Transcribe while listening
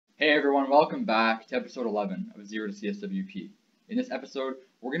Hey everyone, welcome back to episode 11 of Zero to CSWP. In this episode,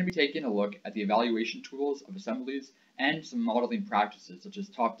 we're going to be taking a look at the evaluation tools of assemblies and some modeling practices such as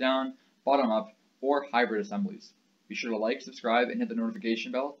top-down, bottom-up, or hybrid assemblies. Be sure to like, subscribe, and hit the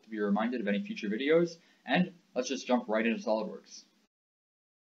notification bell to be reminded of any future videos, and let's just jump right into SolidWorks.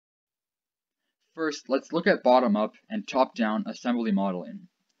 First, let's look at bottom-up and top-down assembly modeling.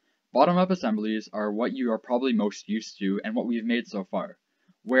 Bottom-up assemblies are what you are probably most used to and what we've made so far,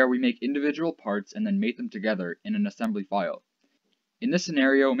 where we make individual parts and then mate them together in an assembly file. In this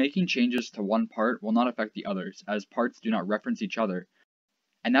scenario, making changes to one part will not affect the others, as parts do not reference each other,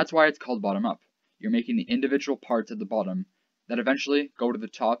 and that's why it's called bottom-up. You're making the individual parts at the bottom that eventually go to the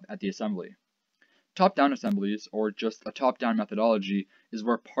top at the assembly. Top-down assemblies, or just a top-down methodology, is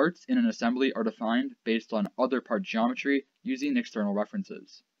where parts in an assembly are defined based on other part geometry using external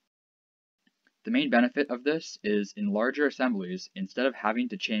references. The main benefit of this is in larger assemblies, instead of having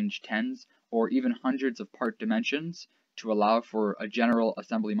to change tens or even hundreds of part dimensions to allow for a general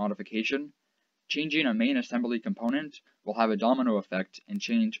assembly modification, changing a main assembly component will have a domino effect and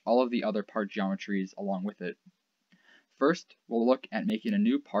change all of the other part geometries along with it. First, we'll look at making a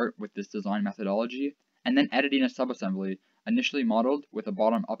new part with this design methodology, and then editing a subassembly initially modeled with a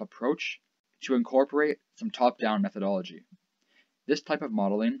bottom-up approach to incorporate some top-down methodology. This type of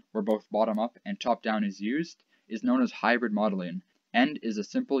modeling, where both bottom-up and top-down is used, is known as hybrid modeling, and is a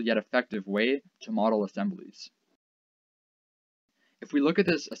simple yet effective way to model assemblies. If we look at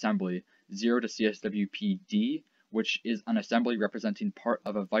this assembly, 0 to CSWP-D, which is an assembly representing part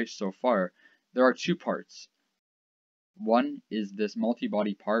of a vise so far, there are two parts. One is this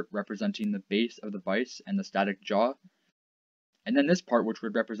multi-body part representing the base of the vise and the static jaw, and then this part which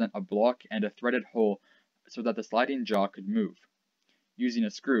would represent a block and a threaded hole so that the sliding jaw could move, using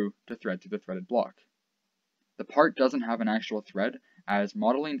a screw to thread through the threaded block. The part doesn't have an actual thread, as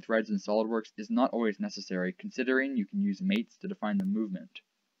modeling threads in SolidWorks is not always necessary considering you can use mates to define the movement.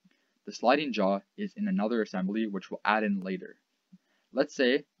 The sliding jaw is in another assembly which we'll add in later. Let's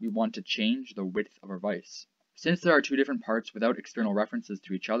say we want to change the width of our vise. Since there are two different parts without external references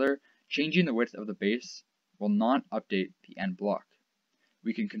to each other, changing the width of the base will not update the end block.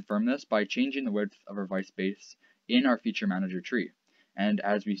 We can confirm this by changing the width of our vise base in our feature manager tree, and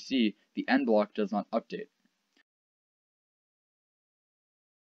as we see, the end block does not update.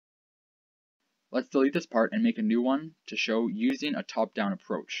 Let's delete this part and make a new one to show using a top-down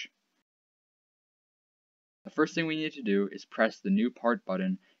approach. The first thing we need to do is press the New Part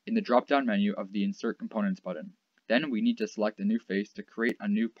button in the drop-down menu of the Insert Components button. Then we need to select a new face to create a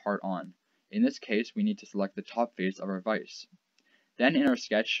new part on. In this case, we need to select the top face of our vise. Then in our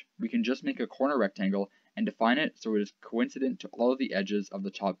sketch, we can just make a corner rectangle and define it so it is coincident to all of the edges of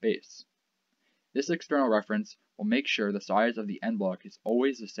the top base. This external reference will make sure the size of the end block is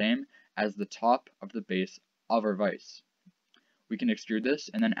always the same as the top of the base of our vise. We can extrude this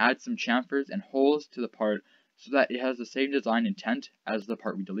and then add some chamfers and holes to the part so that it has the same design intent as the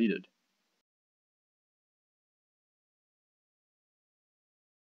part we deleted.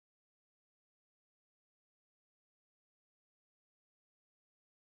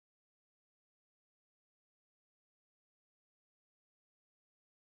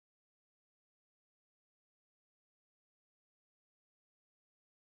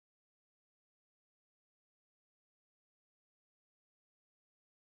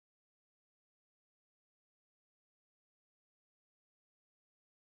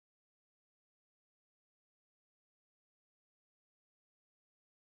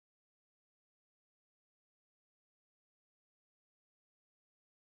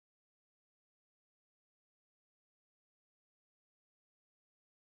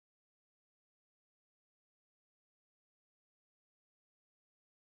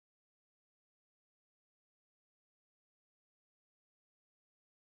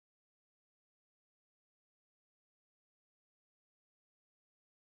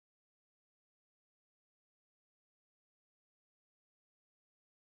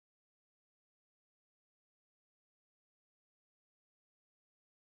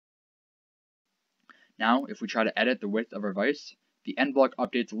 Now, if we try to edit the width of our vise, the end block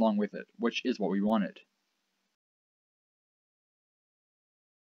updates along with it, which is what we wanted.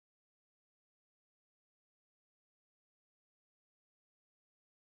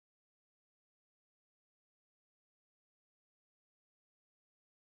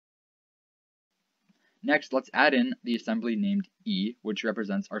 Next, let's add in the assembly named E, which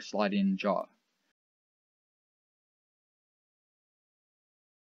represents our sliding jaw.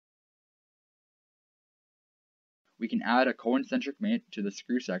 We can add a concentric mate to the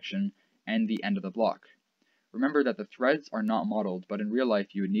screw section and the end of the block. Remember that the threads are not modeled, but in real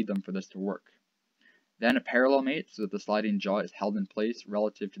life you would need them for this to work. Then a parallel mate so that the sliding jaw is held in place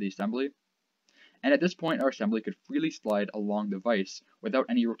relative to the assembly. And at this point our assembly could freely slide along the vise without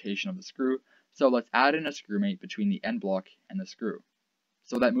any rotation of the screw, so let's add in a screw mate between the end block and the screw,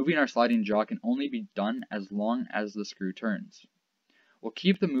 so that moving our sliding jaw can only be done as long as the screw turns. We'll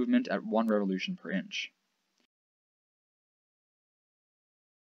keep the movement at 1 revolution per inch.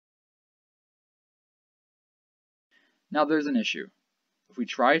 Now there's an issue. If we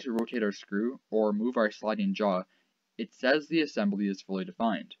try to rotate our screw or move our sliding jaw, it says the assembly is fully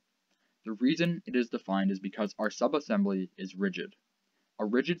defined. The reason it is defined is because our subassembly is rigid. A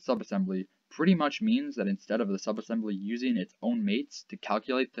rigid subassembly pretty much means that instead of the subassembly using its own mates to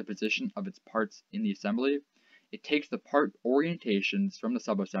calculate the position of its parts in the assembly, it takes the part orientations from the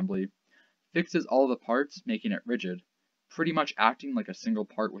subassembly, fixes all the parts making it rigid, pretty much acting like a single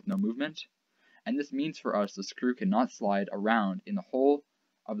part with no movement, and this means for us the screw cannot slide around in the hole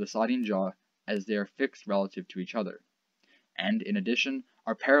of the sliding jaw as they are fixed relative to each other. And in addition,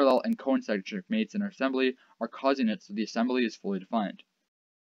 our parallel and concentric mates in our assembly are causing it so the assembly is fully defined.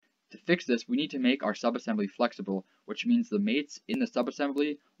 To fix this, we need to make our subassembly flexible, which means the mates in the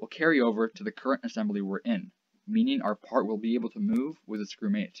subassembly will carry over to the current assembly we're in, meaning our part will be able to move with a screw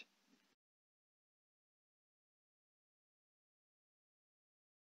mate.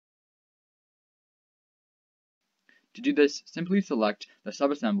 To do this, simply select the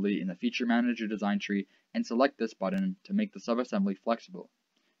subassembly in the Feature Manager design tree and select this button to make the subassembly flexible.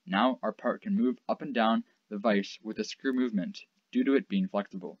 Now our part can move up and down the vise with a screw movement, due to it being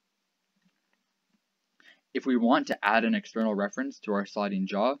flexible. If we want to add an external reference to our sliding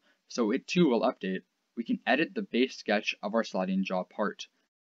jaw, so it too will update, we can edit the base sketch of our sliding jaw part.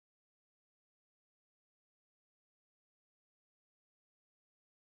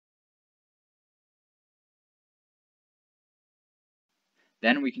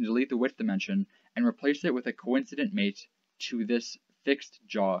 Then we can delete the width dimension and replace it with a coincident mate to this fixed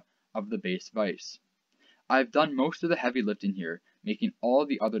jaw of the base vise. I've done most of the heavy lifting here, making all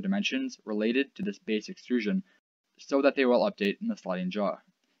the other dimensions related to this base extrusion so that they will update in the sliding jaw.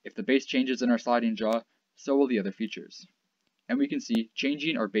 If the base changes in our sliding jaw, so will the other features. And we can see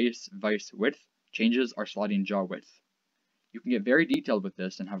changing our base vise width changes our sliding jaw width. You can get very detailed with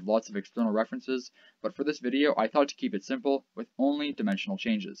this and have lots of external references, but for this video I thought to keep it simple with only dimensional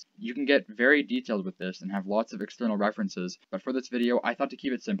changes. You can get very detailed with this and have lots of external references, but for this video I thought to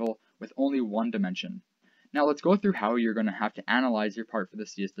keep it simple with only one dimension. Now let's go through how you're going to have to analyze your part for the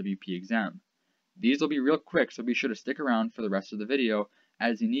CSWP exam. These will be real quick, so be sure to stick around for the rest of the video,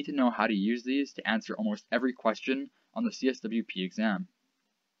 as you need to know how to use these to answer almost every question on the CSWP exam.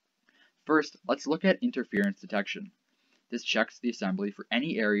 First, let's look at interference detection. This checks the assembly for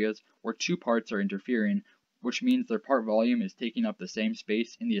any areas where two parts are interfering, which means their part volume is taking up the same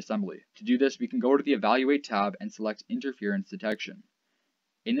space in the assembly. To do this, we can go to the Evaluate tab and select Interference Detection.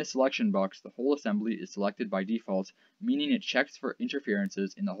 In this selection box, the whole assembly is selected by default, meaning it checks for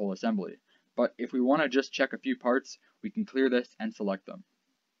interferences in the whole assembly. But if we want to just check a few parts, we can clear this and select them.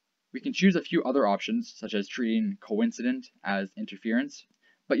 We can choose a few other options, such as treating coincident as interference,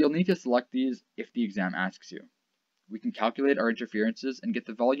 but you'll need to select these if the exam asks you. We can calculate our interferences and get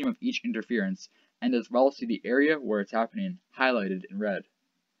the volume of each interference, and as well see the area where it's happening, highlighted in red.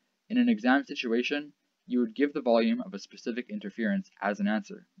 In an exam situation, you would give the volume of a specific interference as an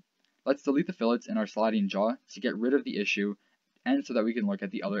answer. Let's delete the fillets in our sliding jaw to get rid of the issue, and so that we can look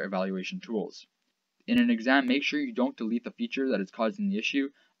at the other evaluation tools. In an exam, make sure you don't delete the feature that is causing the issue,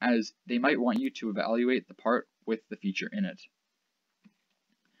 as they might want you to evaluate the part with the feature in it.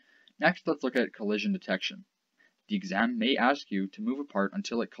 Next, let's look at collision detection. The exam may ask you to move a part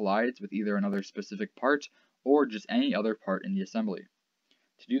until it collides with either another specific part or just any other part in the assembly.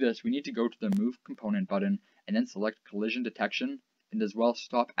 To do this, we need to go to the Move Component button and then select Collision Detection and as well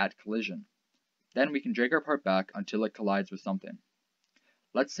Stop at Collision. Then we can drag our part back until it collides with something.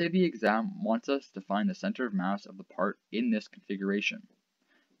 Let's say the exam wants us to find the center of mass of the part in this configuration.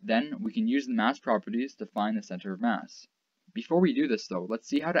 Then we can use the mass properties to find the center of mass. Before we do this though, let's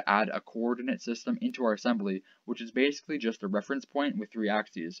see how to add a coordinate system into our assembly, which is basically just a reference point with 3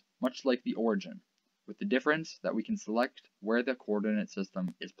 axes, much like the origin, with the difference that we can select where the coordinate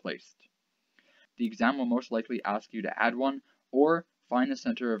system is placed. The exam will most likely ask you to add one, or find the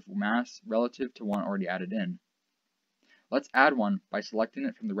center of mass relative to one already added in. Let's add one by selecting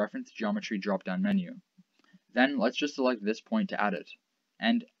it from the Reference Geometry drop-down menu. Then let's just select this point to add it,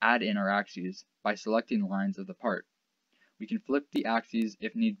 and add in our axes by selecting lines of the part. We can flip the axes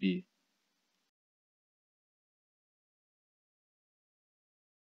if need be.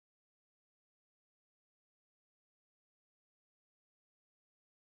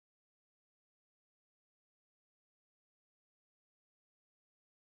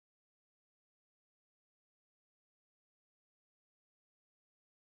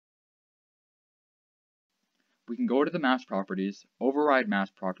 we can go to the mass properties, override mass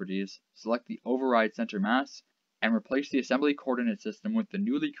properties, select the override center mass, and replace the assembly coordinate system with the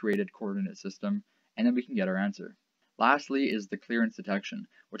newly created coordinate system, and then we can get our answer. Lastly is the clearance detection,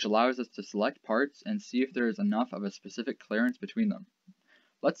 which allows us to select parts and see if there is enough of a specific clearance between them.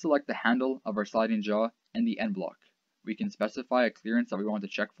 Let's select the handle of our sliding jaw and the end block. We can specify a clearance that we want to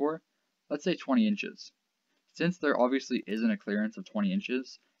check for, let's say 20 inches. Since there obviously isn't a clearance of 20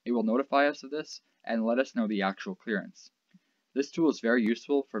 inches, it will notify us of this and let us know the actual clearance. This tool is very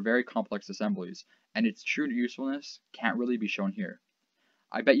useful for very complex assemblies, and its true usefulness can't really be shown here.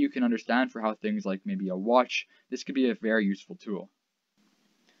 I bet you can understand for how things like maybe a watch, this could be a very useful tool.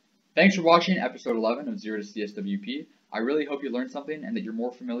 Thanks for watching episode 11 of Zero to CSWP. I really hope you learned something and that you're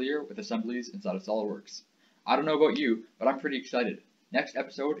more familiar with assemblies inside of Solidworks. I don't know about you, but I'm pretty excited. Next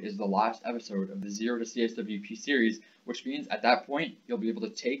episode is the last episode of the Zero to CSWP series, which means at that point you'll be able to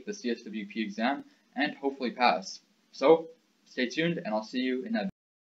take the CSWP exam and hopefully pass. So, stay tuned and I'll see you in that video.